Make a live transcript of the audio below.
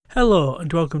Hello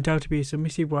and welcome to How to Be a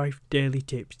Submissive Wife Daily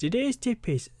Tips. Today's tip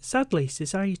is, sadly,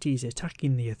 society is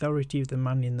attacking the authority of the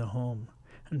man in the home,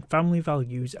 and family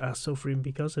values are suffering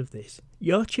because of this.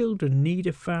 Your children need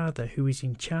a father who is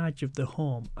in charge of the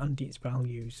home and its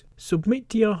values. Submit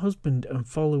to your husband and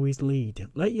follow his lead.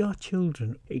 Let your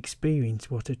children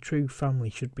experience what a true family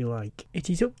should be like. It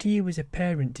is up to you as a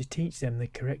parent to teach them the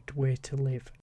correct way to live.